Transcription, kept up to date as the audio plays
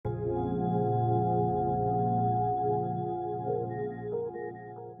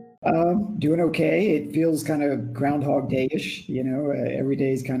Doing okay. It feels kind of Groundhog Day-ish, every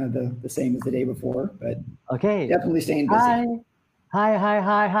day is kind of the same as the day before, but Okay. definitely staying Hi, busy.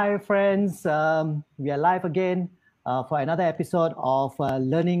 hi, friends. We are live again for another episode of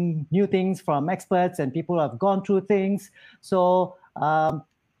learning new things from experts and people who have gone through things. So,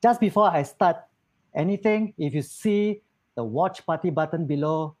 just before I start anything, if you see the watch party button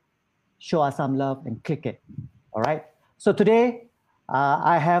below, show us some love and click it. All right. So today,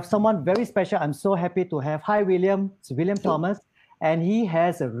 I have someone very special. I'm so happy to have. Hi, William. It's William Thomas, and he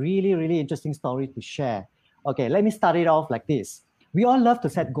has a really, really interesting story to share. Okay, let me start it off like this. We all love to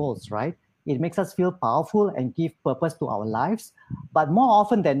set goals, right? It makes us feel powerful and give purpose to our lives. But more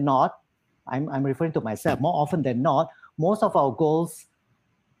often than not, I'm referring to myself, more often than not, most of our goals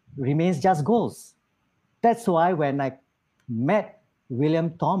remains just goals. That's why when I met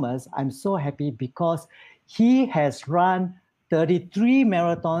William Thomas, I'm so happy because he has run 33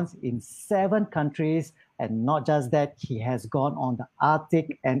 marathons in 7 countries. And not just that, he has gone on the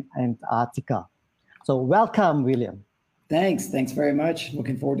Arctic and Antarctica. So, welcome, William. Thanks very much.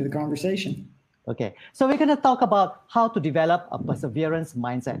 Looking forward to the conversation. Okay, so we're going to talk about how to develop a perseverance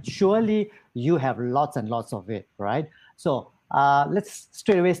mindset. Surely you have lots and lots of it, right? So let's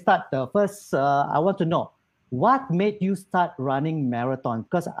straight away start. The first, I want to know what made you start running marathon?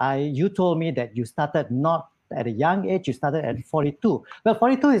 Because you told me that you started not at a young age. You started at 42. Well,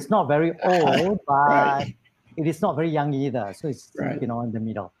 42 is not very old, but Right, it is not very young either. So it's right. in the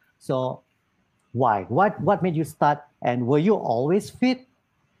middle. So why? What made you start? And were you always fit?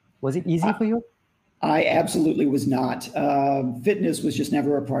 Was it easy for you? I absolutely was not. Fitness was just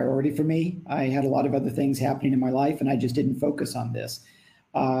never a priority for me. I had a lot of other things happening in my life, and I just didn't focus on this.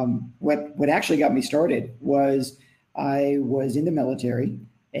 What actually got me started was I was in the military,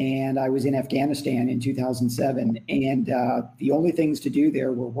 and I was in Afghanistan in 2007, and the only things to do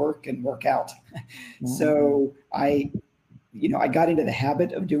there were work and work out. So I got into the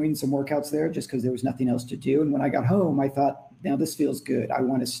habit of doing some workouts there just because there was nothing else to do. And when I got home, I thought, now this feels good. I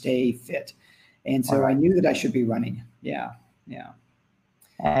want to stay fit. And All so I right. knew that I should be running. Yeah, yeah.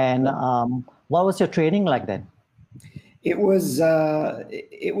 And what was your training like then? It was a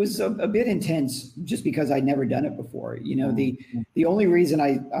bit intense just because I'd never done it before. Mm. The only reason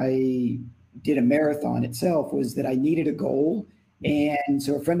I did a marathon itself was that I needed a goal. And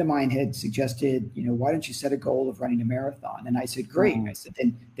so a friend of mine had suggested, why don't you set a goal of running a marathon? And I said, great. I Mm. said,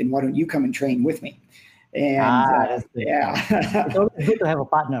 then why don't you come and train with me? And That's good. Yeah. It's yeah, always good to have a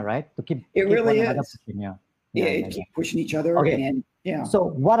partner, right? To keep it keep one really another is. pushing. Yeah. Yeah, Yeah, yeah, it yeah. keep pushing each other. Okay. And yeah, So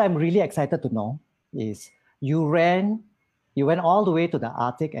what I'm really excited to know is you went all the way to the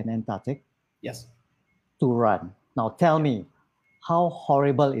Arctic and Antarctic yes. to run. Now tell me, how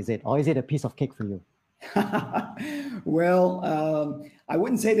horrible is it? Or is it a piece of cake for you? Well, I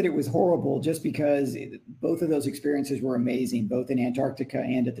wouldn't say that it was horrible just because both of those experiences were amazing, both in Antarctica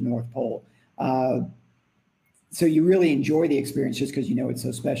and at the North Pole. Uh, so you really enjoy the experience just because you know it's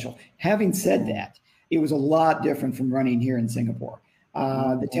so special. Having said Mm. that, it was a lot different from running here in Singapore. The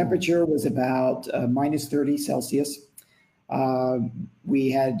Mm. temperature was about minus 30 Celsius. Uh, we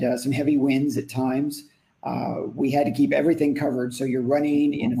had some heavy winds at times. We had to keep everything covered. So you're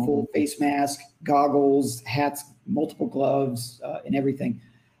running in a full Mm. face mask, goggles, hats, multiple gloves, and everything.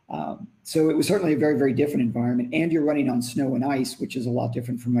 So it was certainly a very, very different environment. And you're running on snow and ice, which is a lot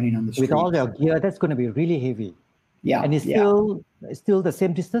different from running on the With all streets. your gear, that's going to be really heavy. Yeah, And yeah. it's still the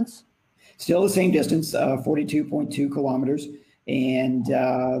same distance? Still the same distance, 42.2 kilometers. And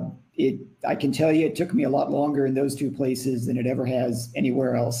I can tell you, it took me a lot longer in those two places than it ever has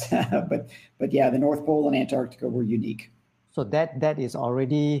anywhere else. but yeah, the North Pole and Antarctica were unique. So that is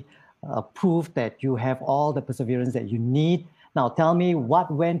already proof that you have all the perseverance that you need. Now tell me what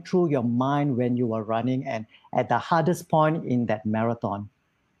went through your mind when you were running and at the hardest point in that marathon,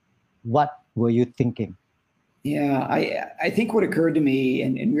 what were you thinking? Yeah, I think what occurred to me,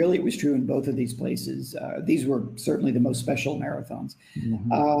 and really it was true in both of these places, these were certainly the most special marathons.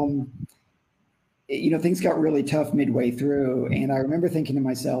 Mhm. Um, Things got really tough midway through, and I remember thinking to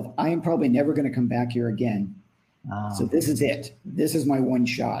myself, I am probably never going to come back here again. So Ah, this is it. This is my one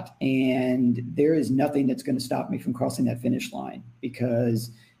shot, and there is nothing that's going to stop me from crossing that finish line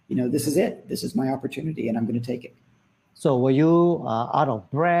because this is it. This is my opportunity, and I'm going to take it. so were you out of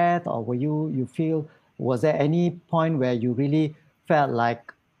breath or were you feel was there any point where you really felt like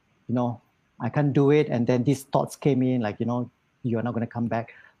you know I can't do it and then these thoughts came in like you're not going to come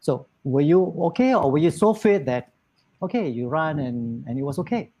back, so were you okay or were you so fit that okay you run and it was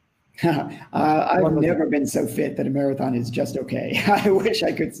okay? I've never been so fit that a marathon is just okay. I wish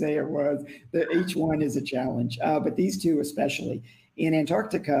I could say it was. Each one is a challenge, but these two especially. In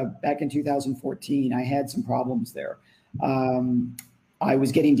Antarctica back in 2014, I had some problems there. I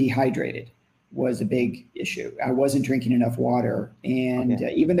was getting dehydrated, was a big issue. I wasn't drinking enough water, and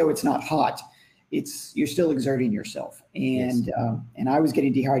even though it's not hot, you're still exerting yourself, and I was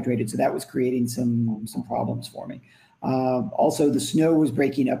getting dehydrated, so that was creating some problems for me. Also, the snow was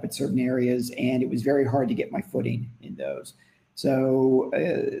breaking up at certain areas, and it was very hard to get my footing in those. So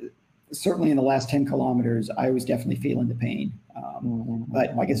certainly in the last 10 kilometers, I was definitely feeling the pain.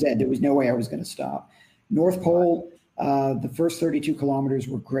 But like I said, there was no way I was going to stop. North Pole, the first 32 kilometers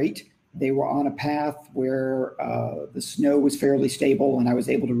were great. They were on a path where the snow was fairly stable, and I was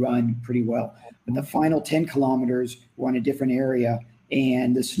able to run pretty well. But the final 10 kilometers were on a different area,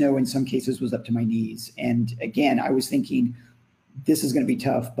 and the snow in some cases was up to my knees. And again, I was thinking, this is going to be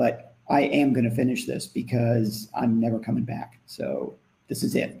tough, but I am going to finish this because I'm never coming back. So this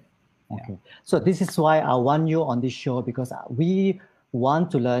is it. Okay. So this is why I want you on this show, because we want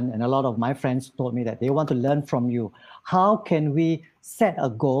to learn, and a lot of my friends told me that they want to learn from you. How can we set a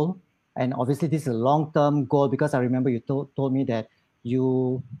goal? And obviously this is a long-term goal, because I remember you told me that it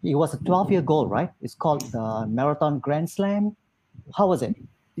was a 12-year goal, right? It's called the Marathon Grand Slam. How was it?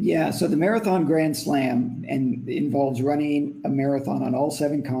 Yeah, so the Marathon Grand Slam involves running a marathon on all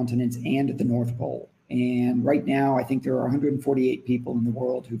 7 continents and at the North Pole. And right now, I think there are 148 people in the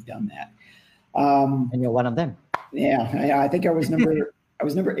world who've done that. And you're one of them. Yeah, I think I was number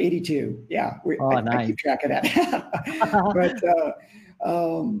 82. Yeah, nice. I keep track of that. But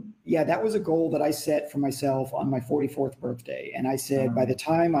yeah, that was a goal that I set for myself on my 44th birthday. And I said, by the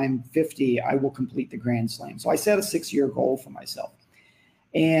time I'm 50, I will complete the Grand Slam. So I set a 6-year goal for myself.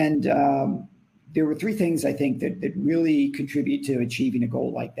 And there were 3 things I think that really contribute to achieving a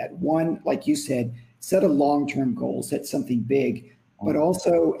goal like that. One, like you said, set a long-term goal, set something big, but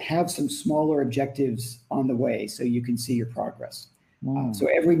also have some smaller objectives on the way so you can see your progress. So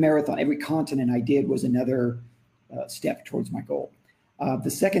every marathon, every continent I did was another step towards my goal.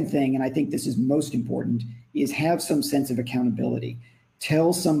 The second thing, and I think this is most important, is have some sense of accountability.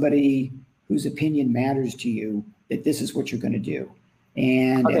 Tell somebody whose opinion matters to you that this is what you're going to do.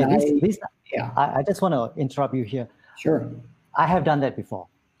 And, I just want to interrupt you here. Sure. I have done that before.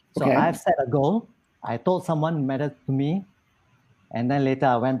 So I've set a goal. I told someone mattered to me. And then later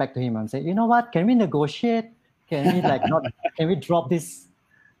I went back to him and said, you know what, can we negotiate? Can we can we drop this?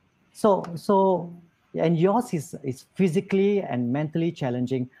 So and yours is physically and mentally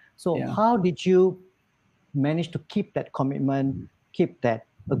challenging. So how did you manage to keep that commitment, keep that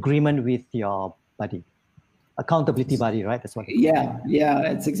agreement with your buddy? Accountability buddy, right? That's what. Yeah,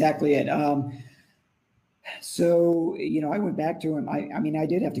 that's exactly it. So, I went back to him. I mean, I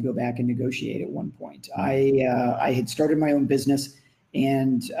did have to go back and negotiate at one point. I had started my own business,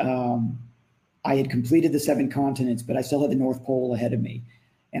 and I had completed the 7 continents, but I still had the North Pole ahead of me.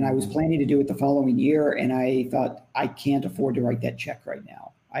 And I was planning to do it the following year, and I thought, I can't afford to write that check right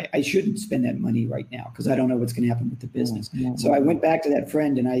now. I shouldn't spend that money right now because I don't know what's going to happen with the business. So I went back to that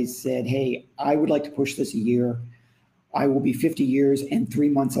friend and I said, hey, I would like to push this a year. I will be 50 years and 3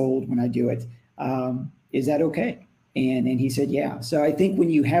 months old when I do it. Is that okay? And he said, yeah. So I think when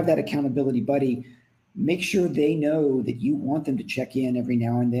you have that accountability buddy, make sure they know that you want them to check in every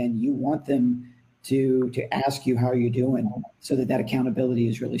now and then. You want them to ask you how you're doing so that accountability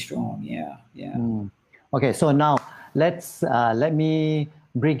is really strong. Yeah. Okay, so now let me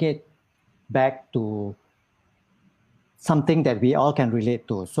bring it back to something that we all can relate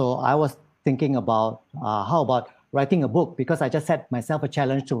to. So I was thinking about how about writing a book, because I just set myself a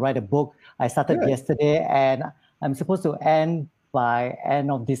challenge to write a book. I started yesterday and I'm supposed to end by end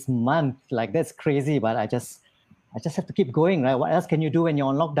of this month. Like, that's crazy, but I just have to keep going, right? What else can you do when you're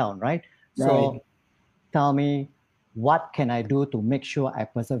on lockdown, right? So tell me, what can I do to make sure I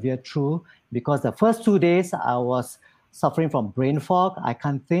persevere through? Because the first 2 days I was suffering from brain fog. I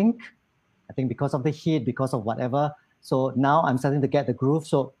can't think. I think because of the heat, because of whatever. So now I'm starting to get the groove.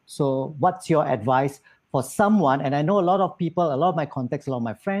 So what's your advice for someone? And I know a lot of people, a lot of my contacts, a lot of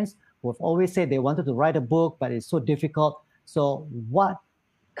my friends who have always said they wanted to write a book, but it's so difficult. So what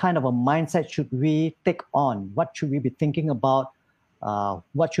kind of a mindset should we take on? What should we be thinking about?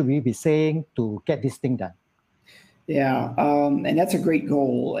 What should we be saying to get this thing done? Yeah, and that's a great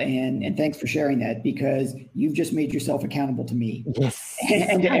goal, and thanks for sharing that, because you've just made yourself accountable to me. Yes,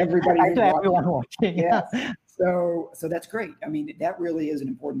 and to everybody. To everyone watching. Yeah. So that's great. I mean, that really is an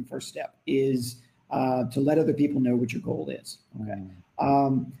important first step, is to let other people know what your goal is. Okay.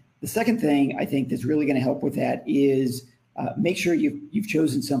 The second thing I think that's really going to help with that is make sure you've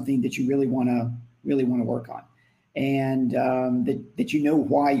chosen something that you really want to work on, and that you know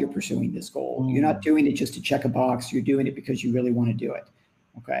why you're pursuing this goal. You're not doing it just to check a box. You're doing it because you really want to do it.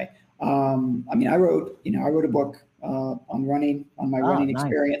 Okay. I mean, I wrote a book on running, on my running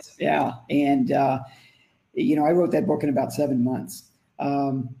experience. Yeah, and I wrote that book in about 7 months.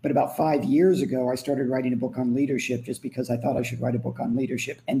 But about 5 years ago, I started writing a book on leadership just because I thought I should write a book on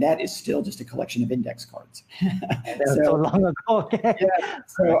leadership. And that is still just a collection of index cards. So long ago. Okay. Yeah,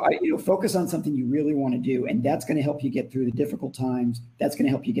 so focus on something you really want to do. And that's going to help you get through the difficult times. That's going to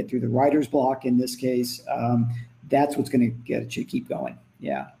help you get through the writer's block in this case. That's what's going to get you to keep going.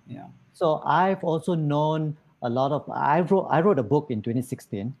 Yeah. So I've also known a lot of, I wrote a book in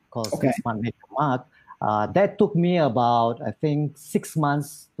 2016 called 6 Months Make the Mark. That took me about, I think, 6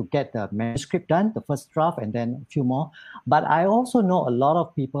 months to get the manuscript done, the first draft, and then a few more. But I also know a lot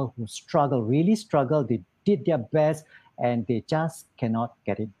of people who really struggle. They did their best and they just cannot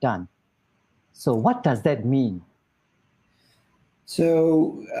get it done. So what does that mean?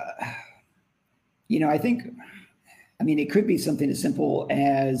 So, it could be something as simple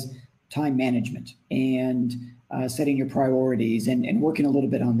as time management and setting your priorities and working a little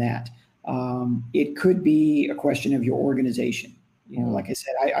bit on that. It could be a question of your organization. Like I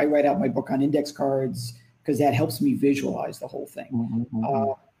said, I write out my book on index cards because that helps me visualize the whole thing.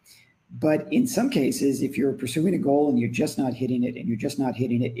 But in some cases, if you're pursuing a goal and you're just not hitting it,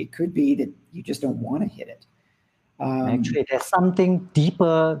 it could be that you just don't want to hit it. Actually, there's something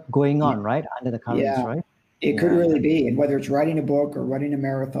deeper going on, right? Under the currents, right? It could really be. And whether it's writing a book or running a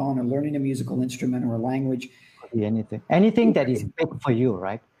marathon or learning a musical instrument or a language. Could be anything that is big for you,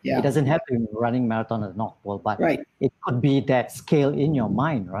 right? Yeah. It doesn't have to be running marathon at North Pole, but it could be that scale in your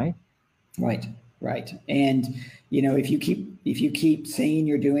mind, right? Right. And if you keep saying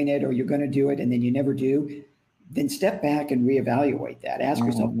you're doing it or you're going to do it and then you never do, then step back and reevaluate that. Ask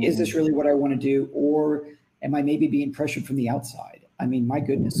yourself, is this really what I want to do, or am I maybe being pressured from the outside? I mean, my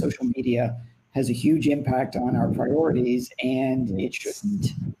goodness, social media has a huge impact on our priorities, and it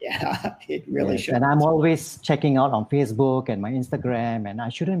shouldn't. Yeah, it really shouldn't. And I'm always checking out on Facebook and my Instagram, and I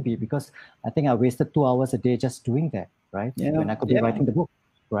shouldn't be, because I think I wasted 2 hours a day just doing that, right? Yeah. When I could be writing the book,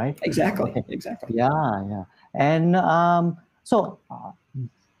 right? Exactly. Yeah. And so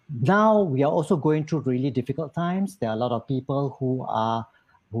now we are also going through really difficult times. There are a lot of people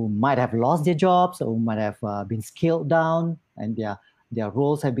who might have lost their jobs, or who might have been scaled down, and their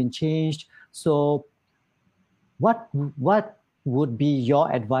roles have been changed. So what would be your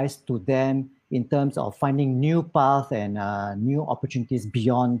advice to them in terms of finding new paths and new opportunities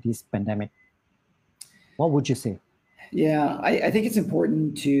beyond this pandemic? What would you say? Yeah, I think it's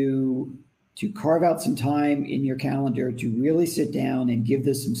important to carve out some time in your calendar to really sit down and give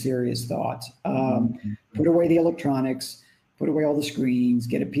this some serious thought. Put away the electronics, put away all the screens,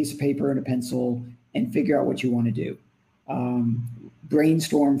 get a piece of paper and a pencil, and figure out what you want to do.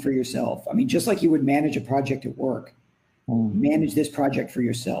 Brainstorm for yourself. I mean, just like you would manage a project at work, manage this project for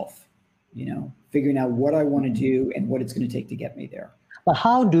yourself, figuring out what I want to do and what it's going to take to get me there. But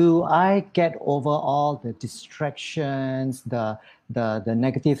how do I get over all the distractions, the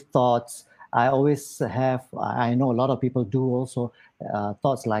negative thoughts? I always have, I know a lot of people do also,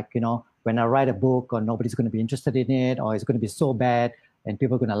 thoughts like, when I write a book, or nobody's going to be interested in it, or it's going to be so bad and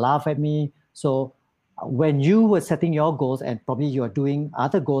people are going to laugh at me. So when you were setting your goals, and probably you're doing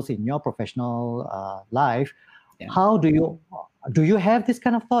other goals in your professional life, how do you have this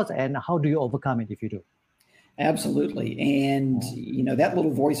kind of thoughts, and how do you overcome it if you do? Absolutely. And, that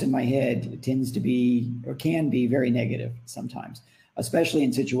little voice in my head tends to be, or can be, very negative sometimes, especially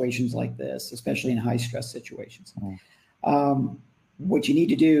in situations like this, especially in high stress situations. What you need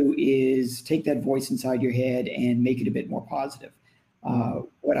to do is take that voice inside your head and make it a bit more positive.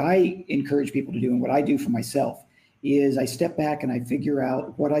 What I encourage people to do, and what I do for myself, is I step back and I figure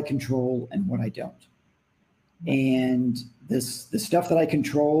out what I control and what I don't. And the stuff that I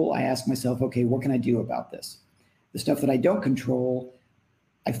control, I ask myself, okay, what can I do about this? The stuff that I don't control,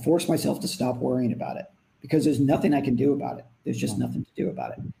 I force myself to stop worrying about it, because there's nothing I can do about it. There's just nothing to do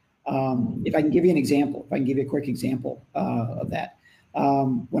about it. If I can give you a quick example of that.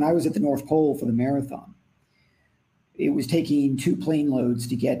 When I was at the North Pole for the marathon, it was taking 2 plane loads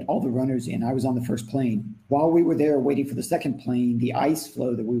to get all the runners in. I was on the first plane. While we were there waiting for the second plane, the ice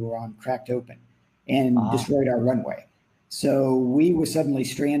floe that we were on cracked open and destroyed our runway. So we were suddenly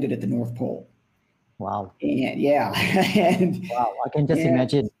stranded at the North Pole. Wow. And wow, I can just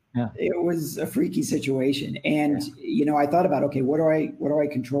imagine. Yeah. It was a freaky situation. And, I thought about, okay, what do I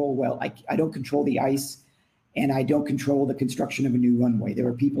control? Well, I don't control the ice and I don't control the construction of a new runway. There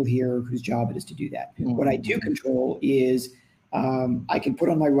are people here whose job it is to do that. What I do control is I can put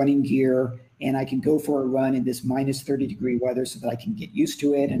on my running gear and I can go for a run in this minus 30-degree weather so that I can get used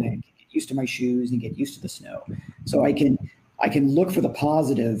to it and I can get used to my shoes and get used to the snow. So I can look for the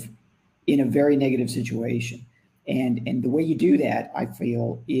positive in a very negative situation. And the way you do that, I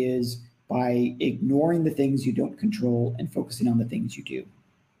feel, is by ignoring the things you don't control and focusing on the things you do.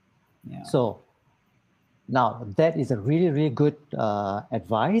 Yeah. So now that is a really, really good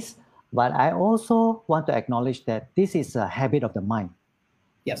advice. But I also want to acknowledge that this is a habit of the mind.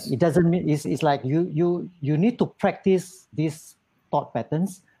 Yes. It doesn't mean it's like you need to practice these thought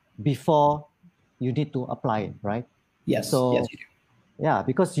patterns before you need to apply it, right? Yes. So, yes, you do. Yeah,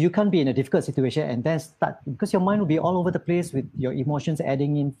 because you can't be in a difficult situation and then start, because your mind will be all over the place with your emotions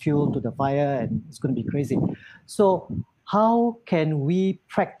adding in fuel to the fire and it's going to be crazy. So how can we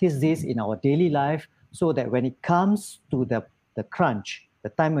practice this in our daily life so that when it comes to the crunch, the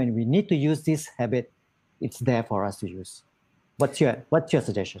time when we need to use this habit, it's there for us to use? What's your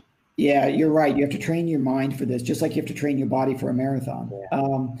suggestion? Yeah, you're right. You have to train your mind for this, just like you have to train your body for a marathon.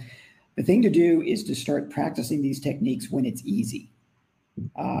 Yeah. The thing to do is to start practicing these techniques when it's easy.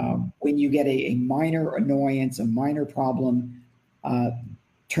 When you get a minor annoyance, a minor problem,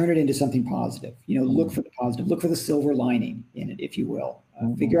 turn it into something positive. Look for the positive, look for the silver lining in it, if you will.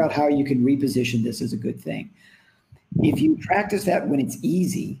 Figure out how you can reposition this as a good thing. If you practice that when it's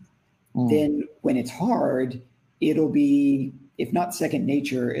easy, then when it's hard, it'll be, if not second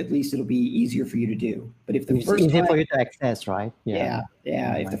nature, at least it'll be easier for you to do. But if the it's first easier time, for you to access, right? Yeah.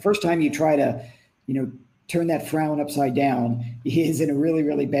 If the first time you try to, turn that frown upside down is in a really,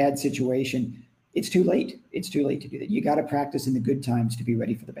 really bad situation, it's too late. It's too late to do that. You got to practice in the good times to be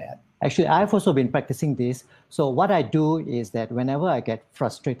ready for the bad. Actually, I've also been practicing this. So what I do is that whenever I get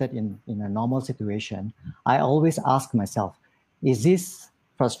frustrated in a normal situation, I always ask myself, is this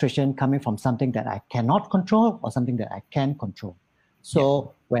frustration coming from something that I cannot control or something that I can control?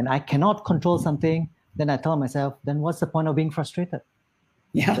 So when I cannot control something, then I tell myself, then what's the point of being frustrated?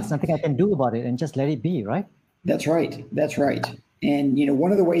 Yeah. There's nothing I can do about it and just let it be, right? That's right. That's right. And,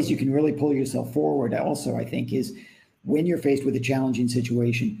 one of the ways you can really pull yourself forward also, I think, is when you're faced with a challenging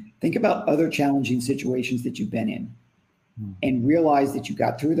situation, think about other challenging situations that you've been in and realize that you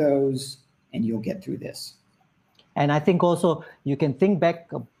got through those and you'll get through this. And I think also you can think back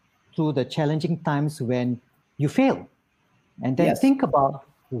to the challenging times when you failed and then think about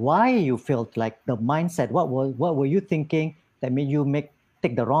why you failed, like the mindset. What were you thinking that made you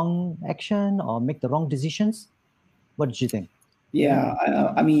take the wrong action or make the wrong decisions? What did you think? Yeah,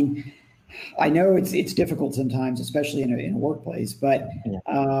 I mean, I know it's difficult sometimes, especially in a workplace, but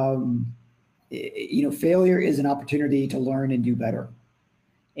failure is an opportunity to learn and do better.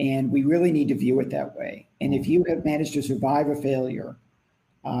 And we really need to view it that way. And if you have managed to survive a failure,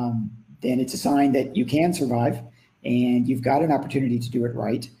 then it's a sign that you can survive and you've got an opportunity to do it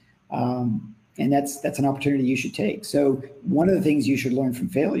right. And that's an opportunity you should take. So one of the things you should learn from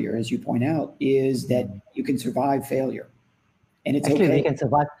failure, as you point out, is that you can survive failure. And it's actually okay.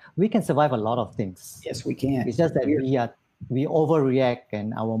 We can survive a lot of things. Yes, we can. It's just that we overreact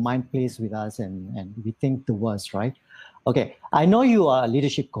and our mind plays with us and we think the worst, right? Okay, I know you are a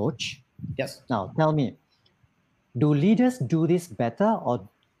leadership coach. Yes. Now tell me, do leaders do this better, or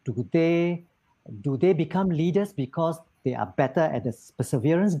do they become leaders because they are better at the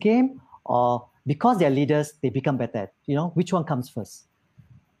perseverance game, or because they're leaders they become better at, which one comes first?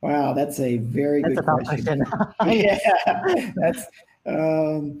 Wow, that's a very good question. That's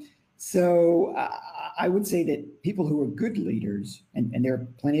so I would say that people who are good leaders, and there are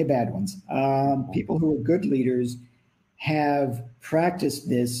plenty of bad ones, people who are good leaders have practiced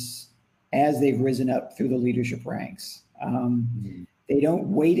this as they've risen up through the leadership ranks. They don't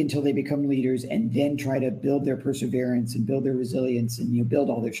wait until they become leaders and then try to build their perseverance and build their resilience and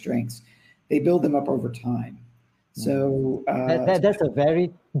build all their strengths. They build them up over time. So that's a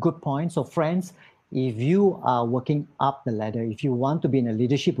very good point. So friends, if you are working up the ladder, if you want to be in a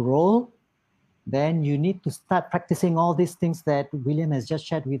leadership role, then you need to start practicing all these things that William has just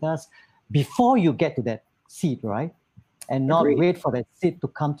shared with us before you get to that seat, right? And not wait for that seat to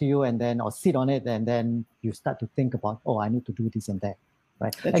come to you or sit on it and then you start to think about, I need to do this and that,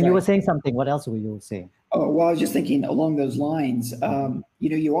 right? You were saying something. What else were you saying? Oh, well, I was just thinking along those lines,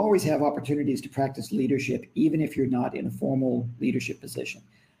 you always have opportunities to practice leadership, even if you're not in a formal leadership position.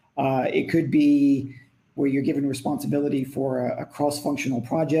 It could be where you're given responsibility for a cross-functional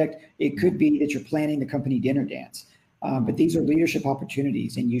project. It could be that you're planning the company dinner dance. But these are leadership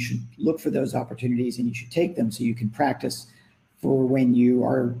opportunities, and you should look for those opportunities and you should take them so you can practice for when you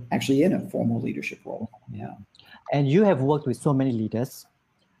are actually in a formal leadership role. Yeah. And you have worked with so many leaders.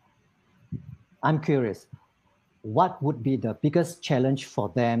 I'm curious, what would be the biggest challenge for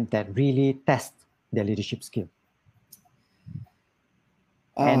them that really test their leadership skill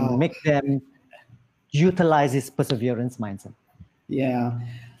and make them utilize this perseverance mindset? Yeah.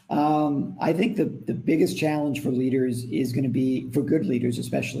 I think the biggest challenge for leaders is going to be, for good leaders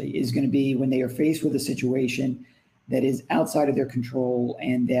especially, is going to be when they are faced with a situation that is outside of their control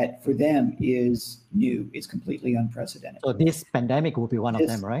and that for them is new, it's completely unprecedented. So this pandemic will be one of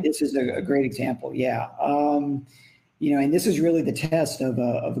them, right? This is a great example, yeah. And this is really the test of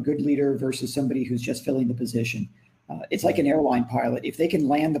a good leader versus somebody who's just filling the position. It's like an airline pilot. If they can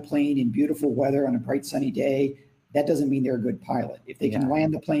land the plane in beautiful weather on a bright sunny day, that doesn't mean they're a good pilot. If they can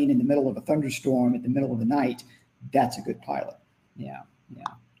land the plane in the middle of a thunderstorm at the middle of the night, that's a good pilot. Yeah.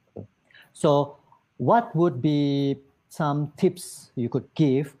 So what would be some tips you could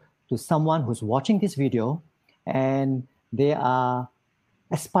give to someone who's watching this video and they are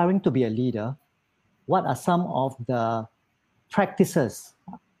aspiring to be a leader? What are some of the practices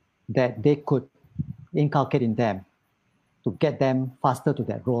that they could inculcate in them to get them faster to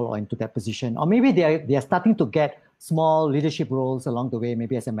that role or into that position? Or maybe they are starting to get small leadership roles along the way,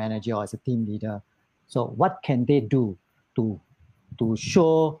 maybe as a manager or as a team leader. So what can they do to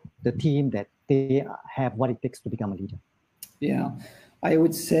show the team that they have what it takes to become a leader? Yeah, I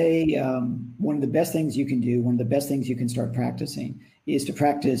would say one of the best things you can do, one of the best things you can start practicing is to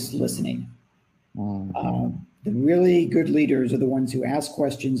practice listening. The really good leaders are the ones who ask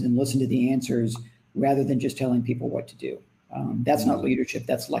questions and listen to the answers rather than just telling people what to do. That's not leadership,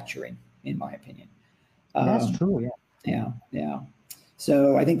 that's lecturing, in my opinion. That's true, Yeah.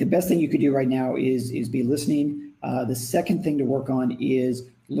 So I think the best thing you could do right now is be listening. The second thing to work on is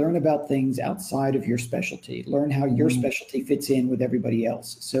learn about things outside of your specialty. Learn how your specialty fits in with everybody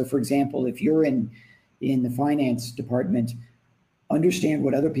else. So for example, if you're in the finance department, understand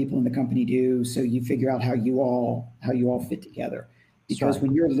what other people in the company do so you figure out how you all fit together. Because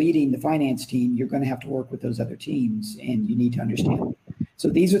when you're leading the finance team, you're going to have to work with those other teams and you need to understand. So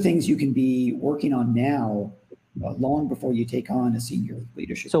these are things you can be working on now, long before you take on a senior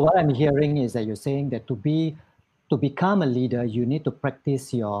leadership. So what I'm hearing is that you're saying that to become a leader, you need to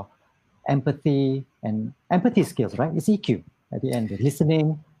practice your empathy skills, right? It's EQ at the end,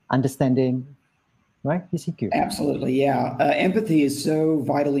 listening, understanding, right? It's EQ. Absolutely, yeah. Empathy is so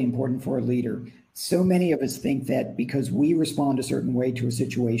vitally important for a leader. So many of us think that because we respond a certain way to a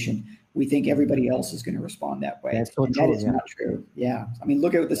situation, we think everybody else is going to respond that way. That's so and true, that is not true. Yeah. I mean,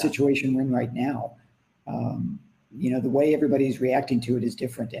 look at the situation we're in right now. The way everybody's reacting to it is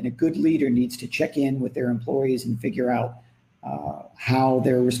different. And a good leader needs to check in with their employees and figure out how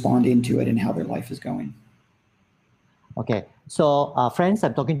they're responding to it and how their life is going. Okay. So friends,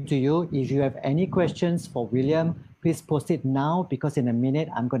 I'm talking to you. If you have any questions for William, please post it now because in a minute,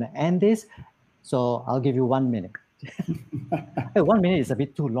 I'm going to end this. So I'll give you 1 minute. 1 minute is a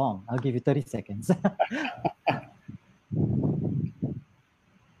bit too long. I'll give you 30 seconds.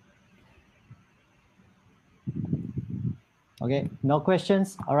 Okay, no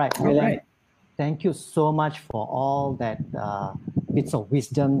questions? All right, William. All right. Thank you so much for all that bits of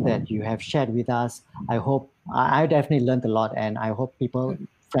wisdom that you have shared with us. I hope, I definitely learned a lot and I hope people,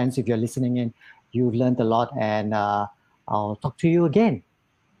 friends, if you're listening in, you learned a lot and I'll talk to you again.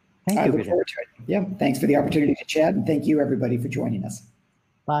 Thank you, I look forward to it. Yeah, thanks for the opportunity to chat and thank you everybody for joining us.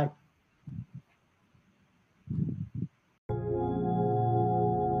 Bye.